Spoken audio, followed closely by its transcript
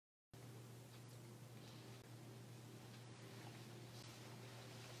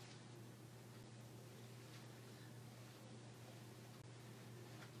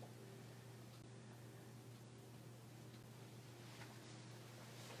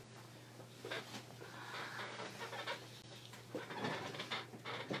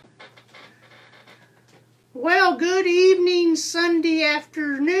Well, good evening, Sunday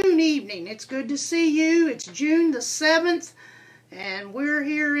evening. It's good to see you. It's June the 7th, and we're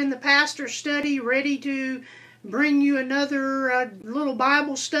here in the pastor's study ready to bring you another little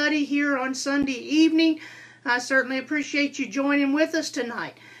Bible study here on Sunday evening. I certainly appreciate you joining with us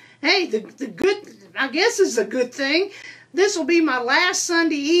tonight. Hey, I guess is a good thing. This will be my last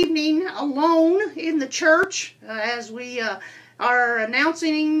Sunday evening alone in the church as we are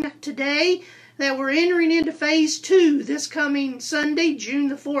announcing today that we're entering into phase 2 this coming Sunday, June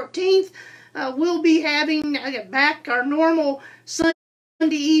the 14th. We'll be having back our normal Sunday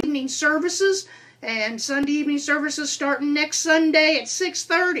evening services, and Sunday evening services starting next Sunday at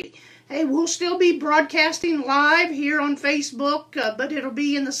 6:30. Hey, we'll still be broadcasting live here on Facebook, but it'll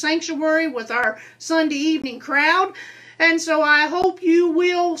be in the sanctuary with our Sunday evening crowd. And so I hope you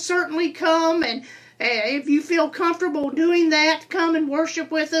will certainly come, and if you feel comfortable doing that, come and worship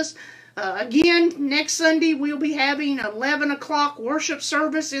with us. Again, next Sunday we'll be having 11 o'clock worship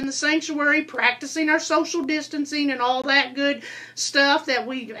service in the sanctuary, practicing our social distancing and all that good stuff that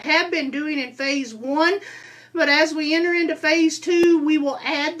we have been doing in phase 1. But as we enter into phase 2, we will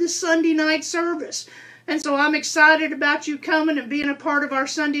add the Sunday night service. And so I'm excited about you coming and being a part of our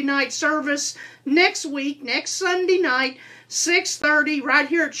Sunday night service next week, next Sunday night, 6:30, right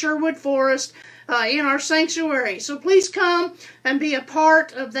here at Sherwood Forest. In our sanctuary. So please come and be a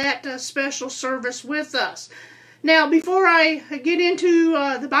part of that special service with us. Now, before I get into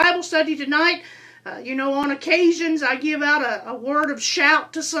the Bible study tonight, on occasions I give out a word of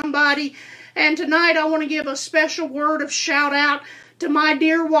shout to somebody, and tonight I want to give a special word of shout out to my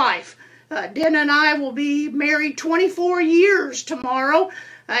dear wife. Dana and I will be married 24 years tomorrow,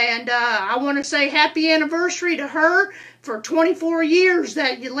 and I want to say happy anniversary to her. For 24 years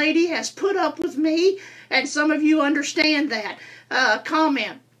that lady has put up with me, and some of you understand that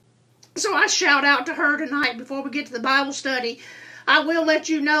comment. So I shout out to her tonight before we get to the Bible study. I will let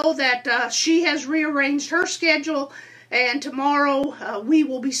you know that she has rearranged her schedule, and tomorrow we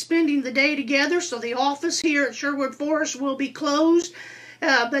will be spending the day together, so the office here at Sherwood Forest will be closed.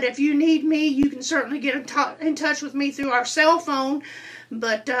 But if you need me, you can certainly get in touch with me through our cell phone.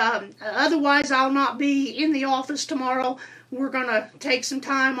 But otherwise, I'll not be in the office tomorrow. We're going to take some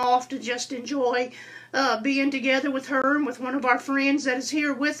time off to just enjoy being together with her and with one of our friends that is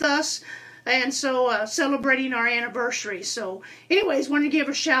here with us. And so celebrating our anniversary. So anyways, want to give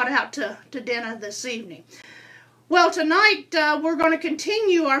a shout out to Dana this evening. Well, tonight we're going to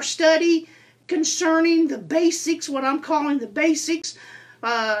continue our study concerning the basics, what I'm calling the basics.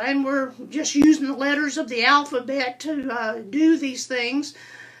 And we're just using the letters of the alphabet to do these things.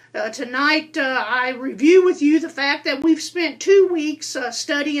 Tonight, I review with you the fact that we've spent 2 weeks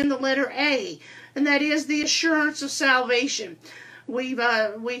studying the letter A, and that is the assurance of salvation. We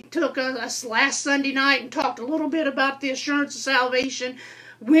took us last Sunday night and talked a little bit about the assurance of salvation.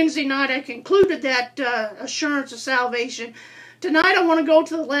 Wednesday night, I concluded that assurance of salvation. Tonight, I want to go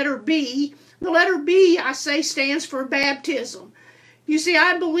to the letter B. The letter B, I say, stands for baptism. You see,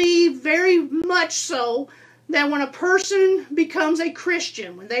 I believe very much so that when a person becomes a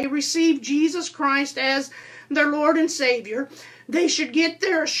Christian, when they receive Jesus Christ as their Lord and Savior, they should get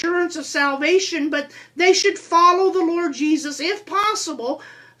their assurance of salvation, but they should follow the Lord Jesus, if possible,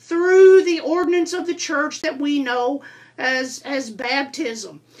 through the ordinance of the church that we know as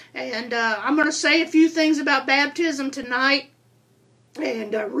baptism. And I'm going to say a few things about baptism tonight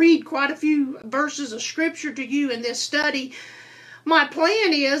and read quite a few verses of Scripture to you in this study. My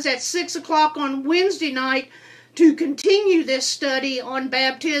plan is at 6 o'clock on Wednesday night to continue this study on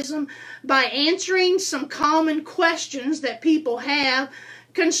baptism by answering some common questions that people have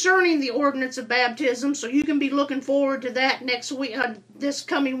concerning the ordinance of baptism. So you can be looking forward to that next week, this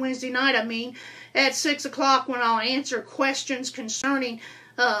coming Wednesday night, at 6 o'clock when I'll answer questions concerning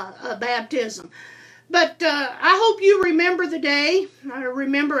baptism. But I hope you remember the day,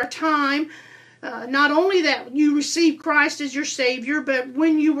 remember a time. Not only that you received Christ as your Savior, but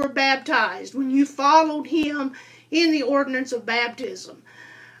when you were baptized, when you followed Him in the ordinance of baptism.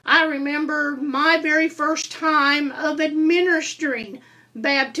 I remember my very first time of administering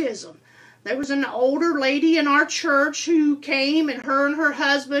baptism. There was an older lady in our church who came, and her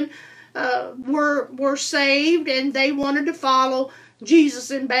husband were saved, and they wanted to follow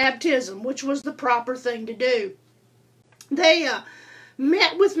Jesus in baptism, which was the proper thing to do. They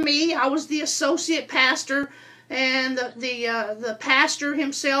met with me. I was the associate pastor, and the pastor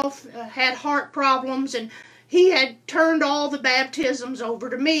himself had heart problems, and he had turned all the baptisms over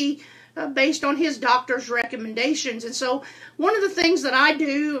to me based on his doctor's recommendations. And so one of the things that I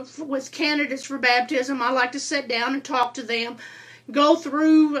do with candidates for baptism, I like to sit down and talk to them go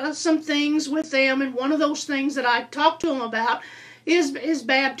through some things with them, and one of those things that I talk to them about is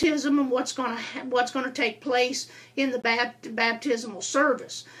baptism and what's going to take place in the baptismal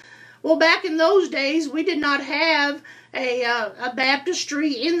service. Well, back in those days, we did not have a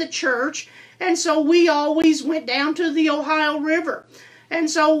baptistry in the church, and so we always went down to the Ohio River. And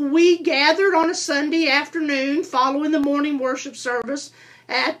so we gathered on a Sunday afternoon following the morning worship service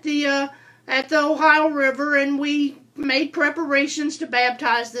at the Ohio River, and we made preparations to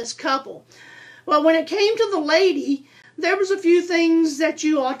baptize this couple. Well, when it came to the lady, there was a few things that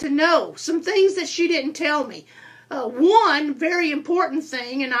you ought to know, some things that she didn't tell me. One very important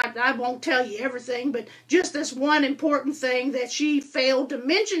thing, and I won't tell you everything, but just this one important thing that she failed to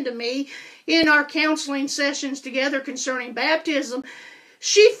mention to me in our counseling sessions together concerning baptism,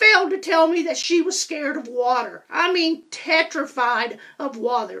 she failed to tell me that she was scared of water. I mean, tetrified of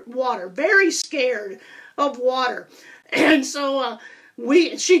water, very scared of water. And so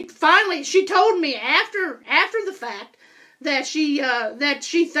she told me after the fact that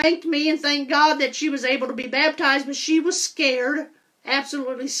she thanked me and thanked God that she was able to be baptized, but she was scared,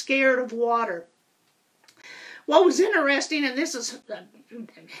 absolutely scared of water. What was interesting, and this has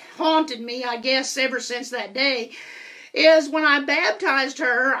haunted me, I guess, ever since that day, is when I baptized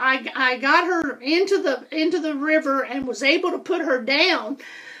her, I got her into the river and was able to put her down,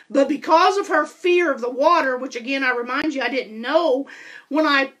 but because of her fear of the water, which again I remind you I didn't know, when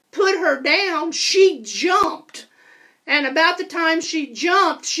I put her down, she jumped. And about the time she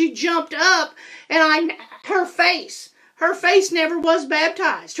jumped up, and her face never was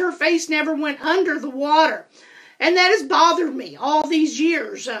baptized. Her face never went under the water. And that has bothered me all these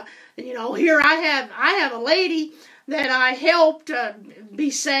years. Here I have a lady that I helped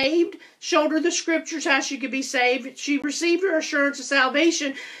be saved, showed her the scriptures how she could be saved. She received her assurance of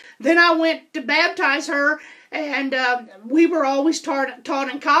salvation. Then I went to baptize her, and we were always taught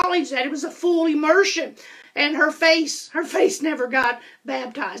in college that it was a full immersion. And her face never got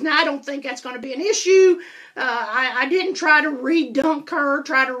baptized. Now, I don't think that's going to be an issue. I didn't try to re-dunk her,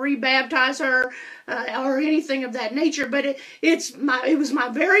 try to re-baptize her, or anything of that nature. But it was my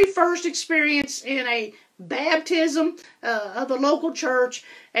very first experience in a baptism of a local church.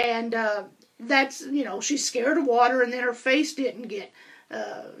 And that's, she's scared of water, and then her face didn't get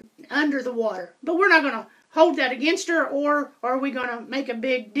under the water. But we're not going to hold that against her, or are we going to make a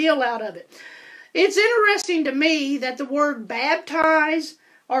big deal out of it? It's interesting to me that the word baptize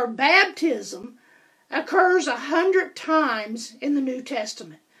or baptism occurs 100 times in the New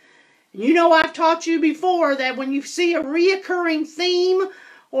Testament. And I've taught you before that when you see a reoccurring theme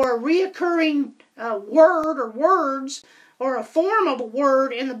or a reoccurring word or words or a form of a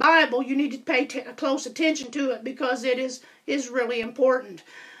word in the Bible, you need to pay close attention to it because it is really important.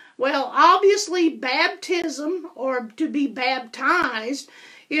 Well, obviously baptism, or to be baptized,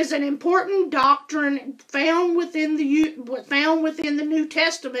 is an important doctrine found within the New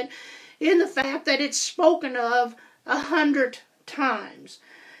Testament, in the fact that it's spoken of 100 times.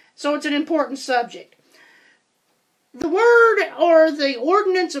 So it's an important subject. The word or the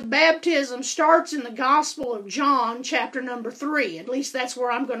ordinance of baptism starts in the Gospel of John, chapter number 3. At least that's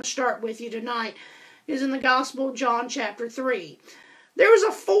where I'm going to start with you tonight, is in the Gospel of John, chapter 3. There was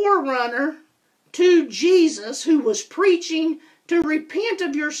a forerunner to Jesus who was preaching to repent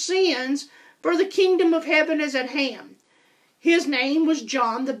of your sins, for the kingdom of heaven is at hand. His name was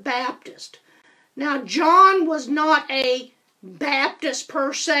John the Baptist. Now, John was not a Baptist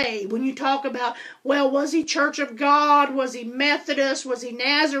per se. When you talk about, well, was he Church of God? Was he Methodist? Was he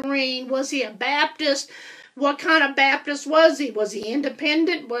Nazarene? Was he a Baptist? What kind of Baptist was he? Was he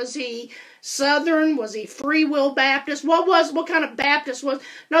independent? Was he Southern? Was he Free Will Baptist? What kind of Baptist was?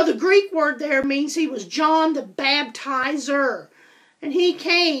 No, the Greek word there means he was John the Baptizer. And he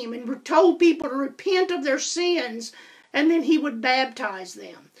came and told people to repent of their sins, and then he would baptize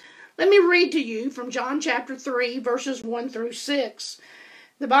them. Let me read to you from John chapter 3, verses 1 through 6.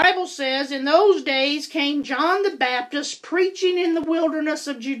 The Bible says, "In those days came John the Baptist preaching in the wilderness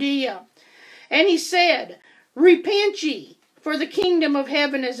of Judea. And he said, Repent ye, for the kingdom of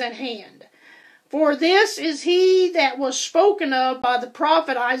heaven is at hand. For this is he that was spoken of by the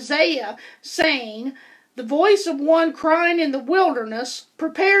prophet Isaiah, saying, The voice of one crying in the wilderness,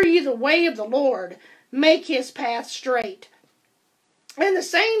 Prepare ye the way of the Lord, make his path straight. And the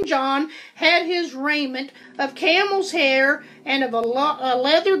same John had his raiment of camel's hair, and of a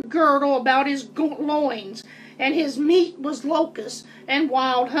leather girdle about his loins, and his meat was locusts and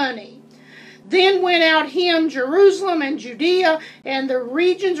wild honey. Then went out him Jerusalem and Judea and the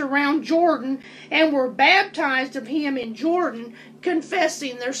regions around Jordan, and were baptized of him in Jordan,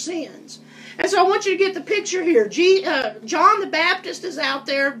 confessing their sins." And so I want you to get the picture here. John the Baptist is out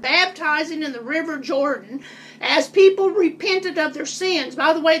there baptizing in the River Jordan as people repented of their sins.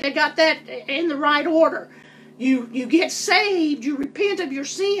 By the way, they got that in the right order. You get saved, you repent of your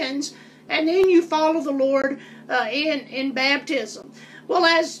sins, and then you follow the Lord in baptism. Well,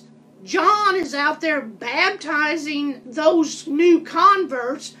 as John is out there baptizing those new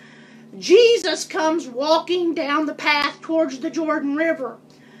converts, Jesus comes walking down the path towards the Jordan River.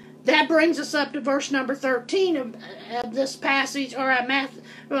 That brings us up to verse number 13 of this passage, or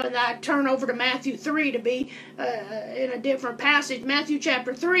I turn over to Matthew 3 to be in a different passage. Matthew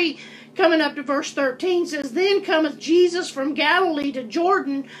chapter 3, coming up to verse 13, says, Then cometh Jesus from Galilee to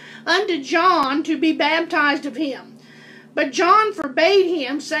Jordan unto John to be baptized of him. But John forbade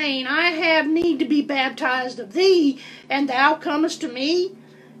him, saying, I have need to be baptized of thee, and thou comest to me?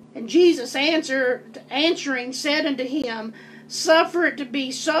 And Jesus answering said unto him, Suffer it to be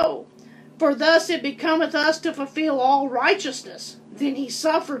so, for thus it becometh us to fulfill all righteousness. Then he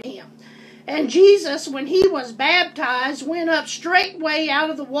suffered him. And Jesus, when he was baptized, went up straightway out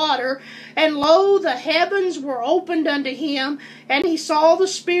of the water, and lo, the heavens were opened unto him, and he saw the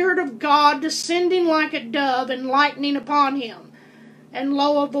Spirit of God descending like a dove and lighting upon him. And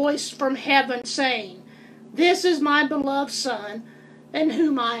lo, a voice from heaven saying, This is my beloved Son, in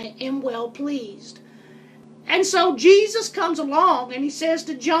whom I am well pleased. And so Jesus comes along and he says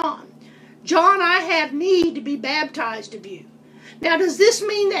to John, John, I have need to be baptized of you. Now, does this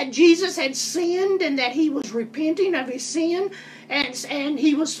mean that Jesus had sinned and that he was repenting of his sin and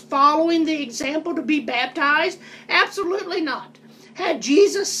he was following the example to be baptized? Absolutely not. Had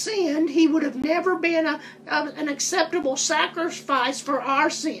Jesus sinned, he would have never been an acceptable sacrifice for our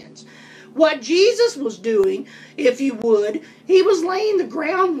sins. What Jesus was doing, if you would, he was laying the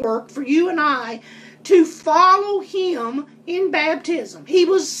groundwork for you and I to follow him in baptism. He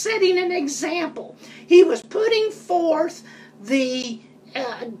was setting an example. He was putting forth the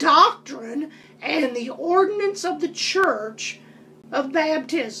doctrine and the ordinance of the church of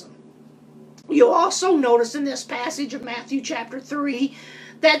baptism. You'll also notice in this passage of Matthew chapter 3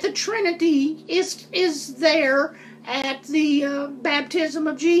 that the Trinity is there at the baptism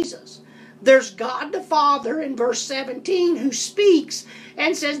of Jesus. There's God the Father in verse 17 who speaks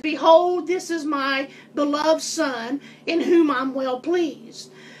and says, Behold, this is my beloved Son, in whom I'm well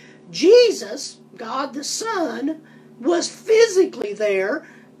pleased. Jesus, God the Son, was physically there.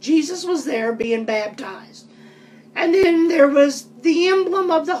 Jesus was there being baptized. And then there was the emblem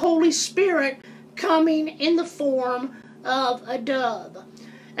of the Holy Spirit coming in the form of a dove.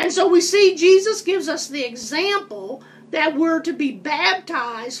 And so we see Jesus gives us the example that we're to be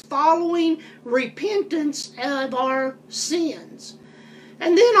baptized following repentance of our sins.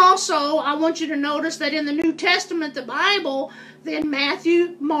 And then also, I want you to notice that in the New Testament, the Bible, then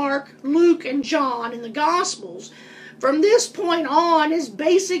Matthew, Mark, Luke, and John in the Gospels, from this point on is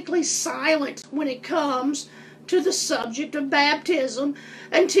basically silent when it comes to the subject of baptism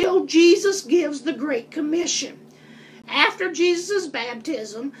until Jesus gives the Great Commission. After Jesus'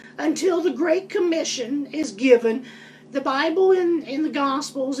 baptism, until the Great Commission is given, the Bible in the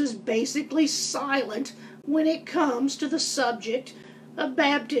Gospels is basically silent when it comes to the subject of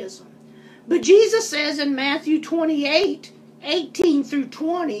baptism. But Jesus says in Matthew 28, 18 through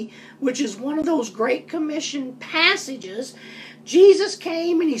 20, which is one of those Great Commission passages, Jesus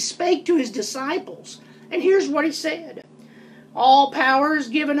came and he spake to his disciples. And here's what he said. All power is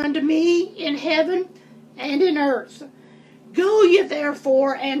given unto me in heaven and in earth. Go ye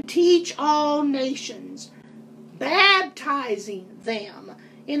therefore and teach all nations, baptizing them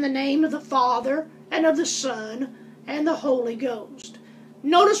in the name of the Father and of the Son and the Holy Ghost.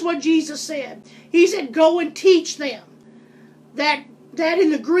 Notice what Jesus said. He said, go and teach them. That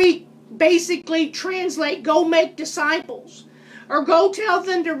in the Greek basically translate, go make disciples. Or go tell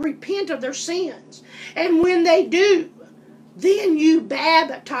them to repent of their sins. And when they do, then you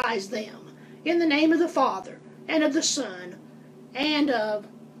baptize them in the name of the Father and of the Son and of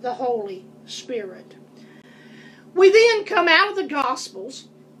the Holy Spirit. We then come out of the Gospels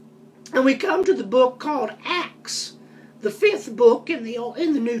and we come to the book called Acts, the 5th book in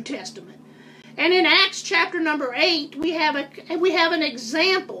the New Testament. And in Acts chapter number 8, we have an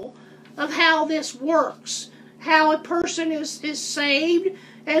example of how this works, how a person is saved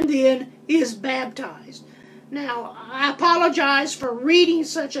and then is baptized. Now, I apologize for reading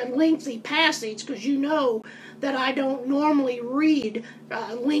such a lengthy passage because you know that I don't normally read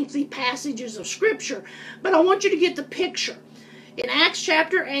lengthy passages of Scripture, but I want you to get the picture. In Acts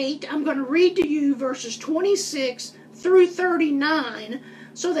chapter 8, I'm going to read to you verses 26 through 39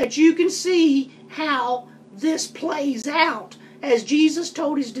 so that you can see how this plays out as Jesus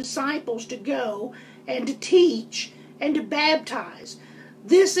told his disciples to go and to teach and to baptize.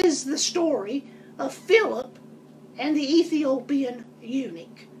 This is the story of Philip and the Ethiopian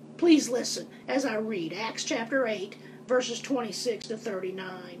eunuch. Please listen as I read Acts chapter 8, verses 26 to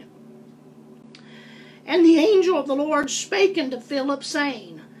 39. And the angel of the Lord spake unto Philip,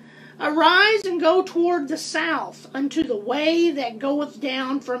 saying, Arise and go toward the south unto the way that goeth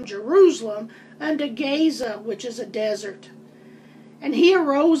down from Jerusalem unto Gaza, which is a desert. And he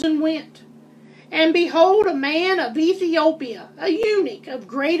arose and went. And behold, a man of Ethiopia, a eunuch of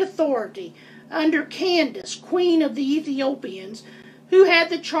great authority, under Candace, queen of the Ethiopians, who had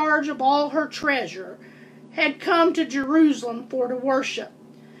the charge of all her treasure, had come to Jerusalem for to worship,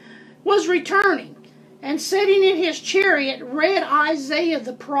 was returning, and sitting in his chariot read Isaiah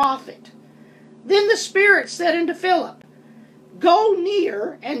the prophet. Then the Spirit said unto Philip, Go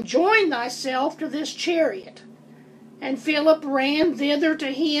near and join thyself to this chariot. And Philip ran thither to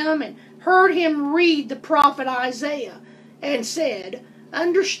him, and heard him read the prophet Isaiah, and said,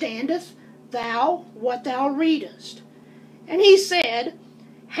 Understandest thou what thou readest? And he said,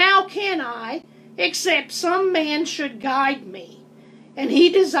 How can I, except some man should guide me? And he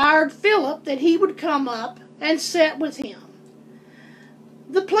desired Philip that he would come up and sit with him.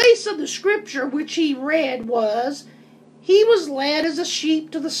 The place of the scripture which he read was, He was led as a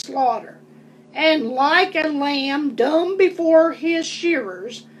sheep to the slaughter, and like a lamb dumb before his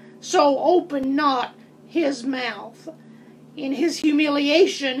shearers, so opened not his mouth. In his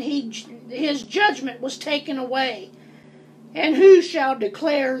humiliation his judgment was taken away. And who shall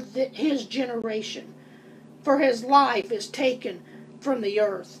declare his generation? For his life is taken from the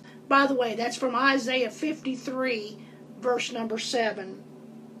earth. By the way, that's from Isaiah 53, verse number 7.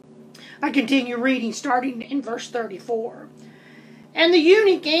 I continue reading, starting in verse 34. And the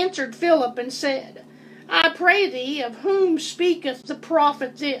eunuch answered Philip and said, I pray thee, of whom speaketh the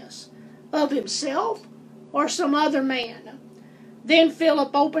prophet this? Of himself, or some other man? Then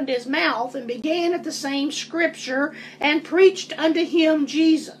Philip opened his mouth, and began at the same scripture, and preached unto him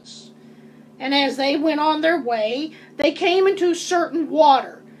Jesus. And as they went on their way, they came into certain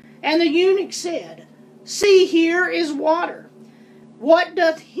water. And the eunuch said, See, here is water. What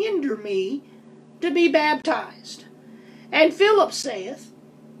doth hinder me to be baptized? And Philip saith,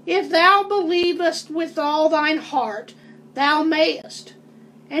 If thou believest with all thine heart, thou mayest.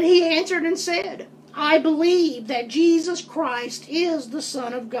 And he answered and said, I believe that Jesus Christ is the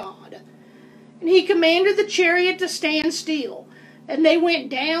Son of God. And he commanded the chariot to stand still. And they went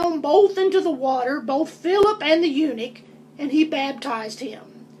down both into the water, both Philip and the eunuch, and he baptized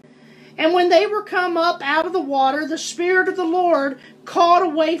him. And when they were come up out of the water, the Spirit of the Lord caught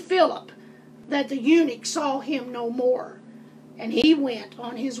away Philip, that the eunuch saw him no more. And he went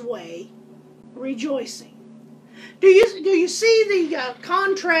on his way rejoicing. Do you see the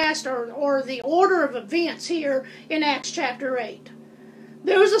contrast or the order of events here in Acts chapter 8?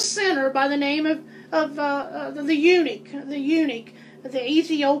 There was a sinner by the name of the eunuch, the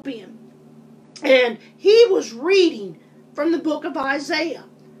Ethiopian. And he was reading from the book of Isaiah,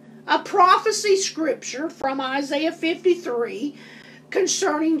 a prophecy scripture from Isaiah 53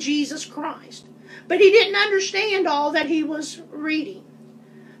 concerning Jesus Christ. But he didn't understand all that he was reading.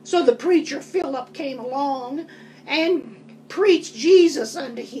 So the preacher Philip came along and preached Jesus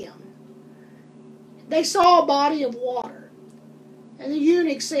unto him. They saw a body of water. And the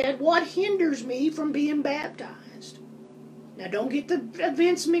eunuch said, What hinders me from being baptized? Now don't get the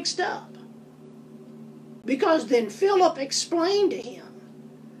events mixed up. Because then Philip explained to him,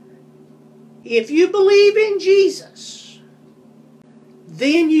 if you believe in Jesus,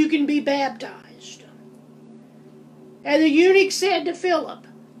 then you can be baptized. And the eunuch said to Philip,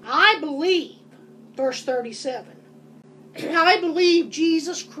 I believe, verse 37, I believe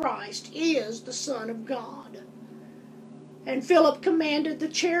Jesus Christ is the Son of God. And Philip commanded the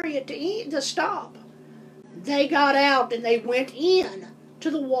chariot to stop. They got out and they went in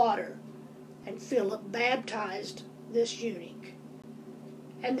to the water. And Philip baptized this eunuch.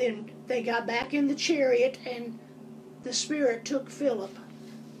 And then they got back in the chariot and the Spirit took Philip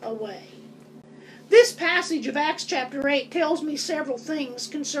away. This passage of Acts chapter 8 tells me several things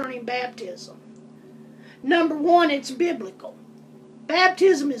concerning baptism. Number one, it's biblical.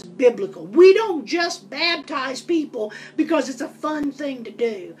 Baptism is biblical. We don't just baptize people because it's a fun thing to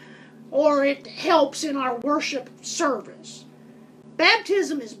do or it helps in our worship service.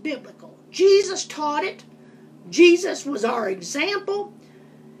 Baptism is biblical. Jesus taught it. Jesus was our example.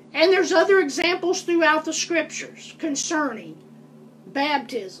 And there's other examples throughout the scriptures concerning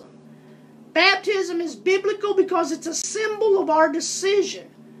baptism. Baptism is biblical because it's a symbol of our decision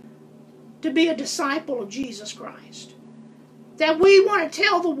to be a disciple of Jesus Christ. that we want to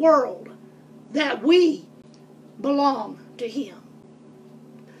tell the world that we belong to Him.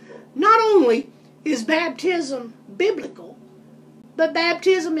 Not only is baptism biblical, but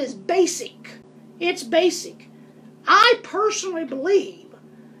baptism is basic. It's basic. I personally believe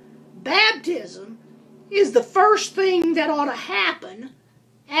baptism is the first thing that ought to happen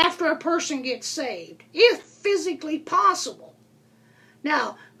after a person gets saved, if physically possible.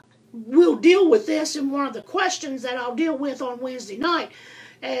 Now, we'll deal with this in one of the questions that I'll deal with on Wednesday night.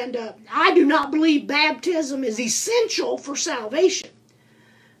 And I do not believe baptism is essential for salvation.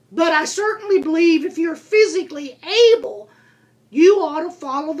 But I certainly believe if you're physically able, you ought to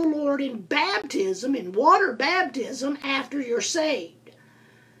follow the Lord in baptism, in water baptism, after you're saved.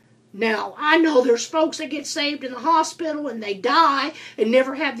 Now, I know there's folks that get saved in the hospital and they die and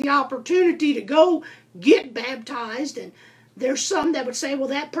never have the opportunity to go get baptized. And there's some that would say, well,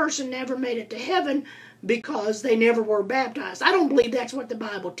 that person never made it to heaven because they never were baptized. I don't believe that's what the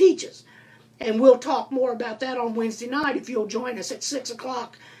Bible teaches. And we'll talk more about that on Wednesday night if you'll join us at 6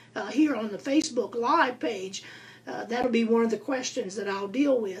 o'clock here on the Facebook Live page. That'll be one of the questions that I'll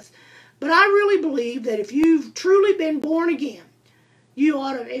deal with. But I really believe that if you've truly been born again,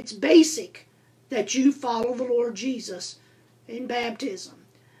 it's basic that you follow the Lord Jesus in baptism.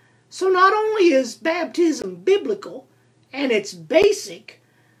 So not only is baptism biblical and it's basic,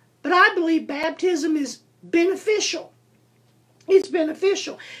 but I believe baptism is beneficial. It's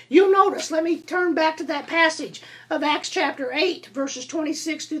beneficial. You'll notice, let me turn back to that passage of Acts chapter 8, verses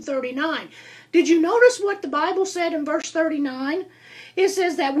 26 through 39. Did you notice what the Bible said in verse 39? It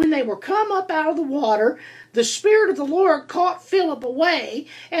says that when they were come up out of the water, the Spirit of the Lord caught Philip away,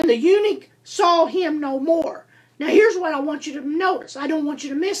 and the eunuch saw him no more. Now here's what I want you to notice. I don't want you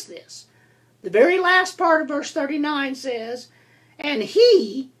to miss this. The very last part of verse 39 says, and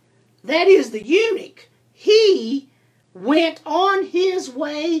he, that is the eunuch, he went on his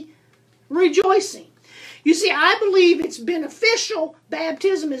way rejoicing. You see, I believe it's beneficial.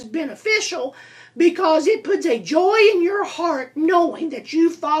 Baptism is beneficial because it puts a joy in your heart knowing that you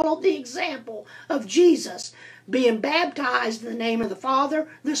followed the example of Jesus being baptized in the name of the Father,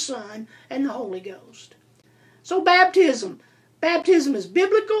 the Son, and the Holy Ghost. So baptism is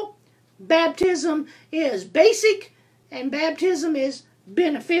biblical, baptism is basic, and baptism is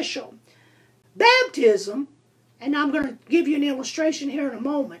beneficial. Baptism, and I'm going to give you an illustration here in a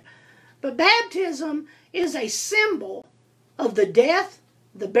moment, but baptism is a symbol of the death,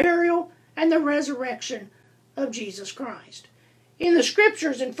 the burial, and the resurrection of Jesus Christ. In the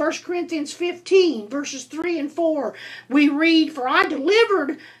scriptures in 1 Corinthians 15, verses 3 and 4, we read, for I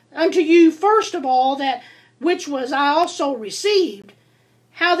delivered unto you first of all that which was I also received,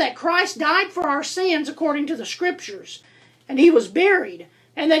 how that Christ died for our sins according to the scriptures, and he was buried,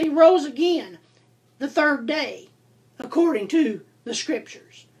 and that he rose again the third day according to the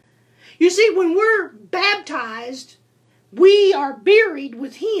scriptures. You see, when we're baptized, we are buried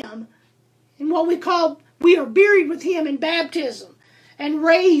with him in what we are buried with him in baptism and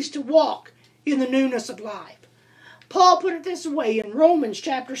raised to walk in the newness of life. Paul put it this way in Romans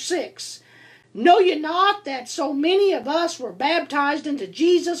chapter 6. Know ye not that so many of us were baptized into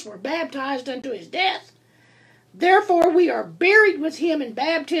Jesus, were baptized unto his death? Therefore we are buried with him in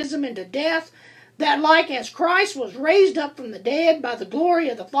baptism into death, that like as Christ was raised up from the dead by the glory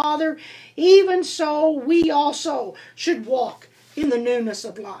of the Father, even so we also should walk in the newness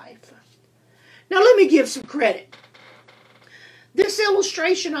of life. Now let me give some credit. This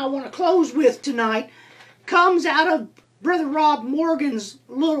illustration I want to close with tonight comes out of Brother Rob Morgan's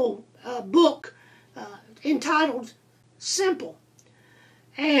little book entitled Simple.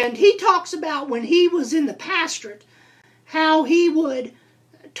 And he talks about when he was in the pastorate, how he would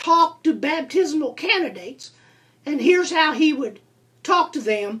talk to baptismal candidates, and here's how he would talk to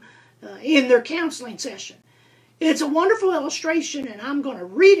them in their counseling session. It's a wonderful illustration, and I'm going to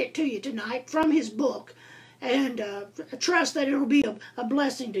read it to you tonight from his book, and trust that it'll be a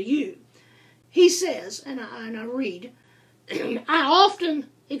blessing to you. He says, and I read, I often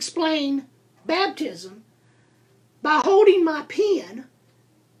explain baptism by holding my pen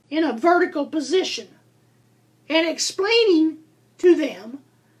in a vertical position and explaining to them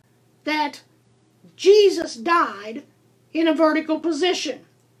that Jesus died in a vertical position,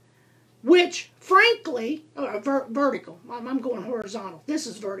 which frankly, vertical, I'm going horizontal, this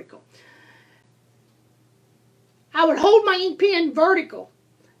is vertical. I would hold my ink pen vertical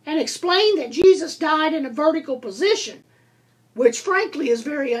and explain that Jesus died in a vertical position, which frankly is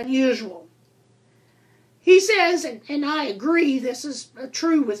very unusual. He says, and I agree, this is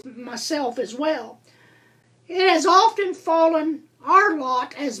true with myself as well, it has often fallen our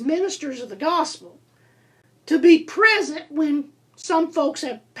lot as ministers of the gospel to be present when some folks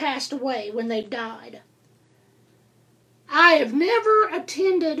have passed away, when they've died. I have never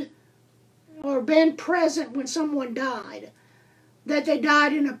attended or been present when someone died, that they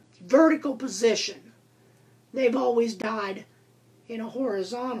died in a vertical position. They've always died in a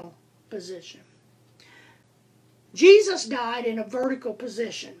horizontal position. Jesus died in a vertical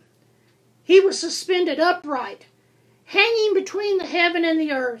position. He was suspended upright, hanging between the heaven and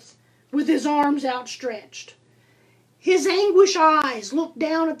the earth, with his arms outstretched. His anguished eyes looked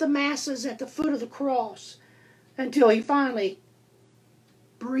down at the masses at the foot of the cross until he finally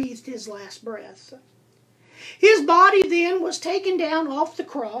breathed his last breath. His body then was taken down off the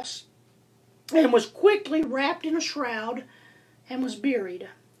cross and was quickly wrapped in a shroud and was buried.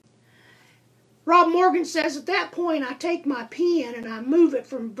 Rob Morgan says, at that point I take my pen and I move it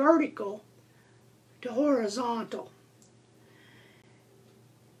from vertical to horizontal.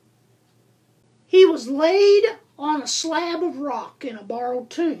 He was laid on a slab of rock in a borrowed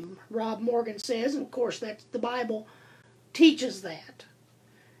tomb, Rob Morgan says, and of course that's the Bible teaches that.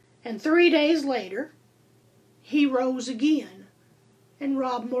 And 3 days later, he rose again. And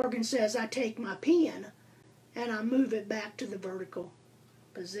Rob Morgan says, I take my pen and I move it back to the vertical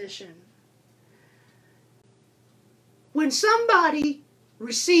position. When somebody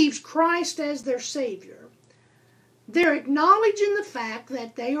receives Christ as their Savior, they're acknowledging the fact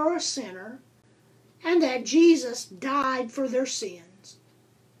that they are a sinner and that Jesus died for their sins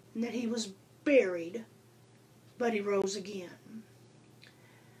and that he was buried, but he rose again.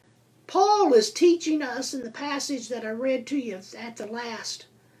 Paul is teaching us in the passage that I read to you at the last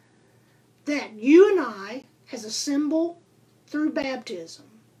that you and I, as a symbol through baptism,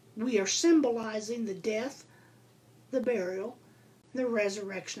 we are symbolizing the death, the burial, the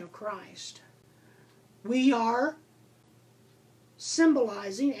resurrection of Christ. We are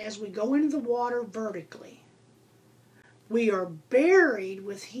symbolizing, as we go into the water vertically, we are buried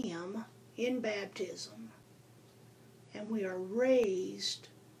with him in baptism, and we are raised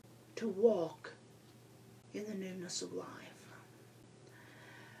to walk in the newness of life.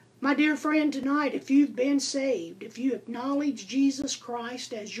 My dear friend, tonight, if you've been saved, if you acknowledge Jesus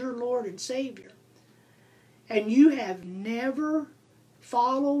Christ as your Lord and Savior, and you have never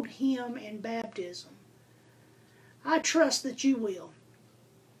followed him in baptism, I trust that you will.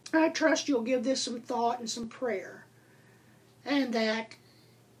 I trust you'll give this some thought and some prayer, and that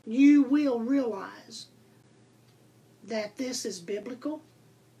you will realize that this is biblical,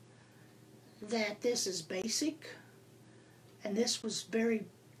 that this is basic, and this was very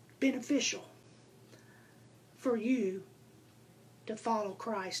beneficial for you to follow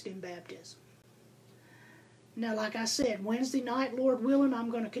Christ in baptism. Now, like I said, Wednesday night, Lord willing,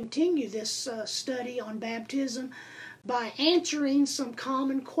 I'm going to continue this study on baptism by answering some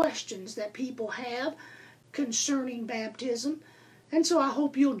common questions that people have concerning baptism. And so I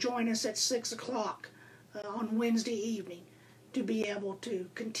hope you'll join us at 6 o'clock on Wednesday evening to be able to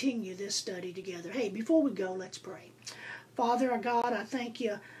continue this study together. Hey, before we go, let's pray. Father, our God, I thank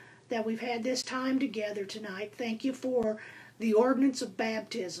you that we've had this time together tonight. Thank you for the ordinance of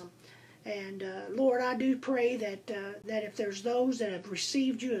baptism. And Lord, I do pray that if there's those that have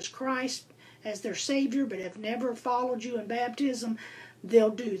received you as Christ, as their Savior, but have never followed you in baptism,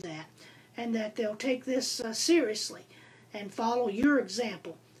 they'll do that. And that they'll take this seriously and follow your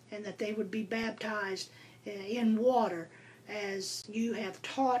example, and that they would be baptized in water as you have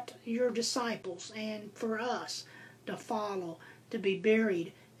taught your disciples and for us to follow, to be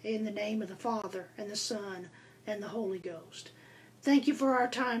buried in the name of the Father and the Son and the Holy Ghost. Thank you for our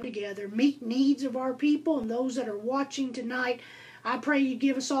time together. Meet needs of our people and those that are watching tonight. I pray you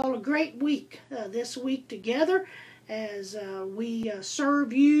give us all a great week this week together as we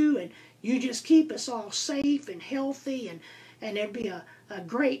serve you, and you just keep us all safe and healthy, and there'll be a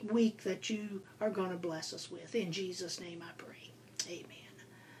great week that you are going to bless us with. In Jesus' name I pray. Amen.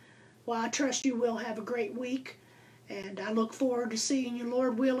 Well, I trust you will have a great week, and I look forward to seeing you,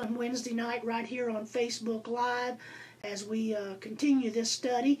 Lord willing, Wednesday night right here on Facebook Live as we continue this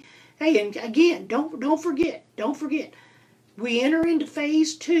study. Hey, and again, don't forget, we enter into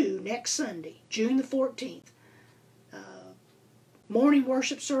phase 2 next Sunday, June the 14th. Morning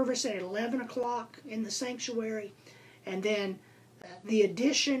worship service at 11 o'clock in the sanctuary, and then the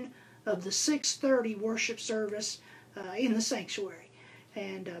addition of the 6:30 worship service in the sanctuary.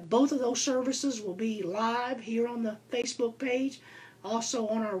 And both of those services will be live here on the Facebook page, also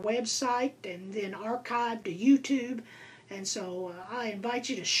on our website, and then archived to YouTube. And so I invite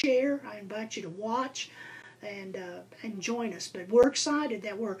you to share, I invite you to watch, and join us. But we're excited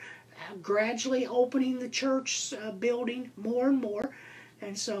that we're gradually opening the church building more and more,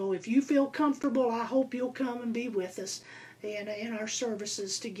 And so if you feel comfortable, I hope you'll come and be with us in our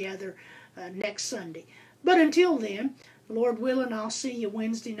services together next Sunday. But until then, Lord willing, I'll see you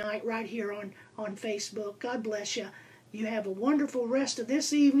Wednesday night right here on Facebook. God bless you. You have a wonderful rest of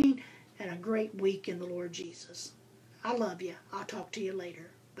this evening and a great week in the Lord Jesus. I love you. I'll talk to you later.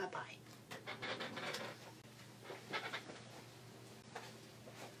 Bye-bye.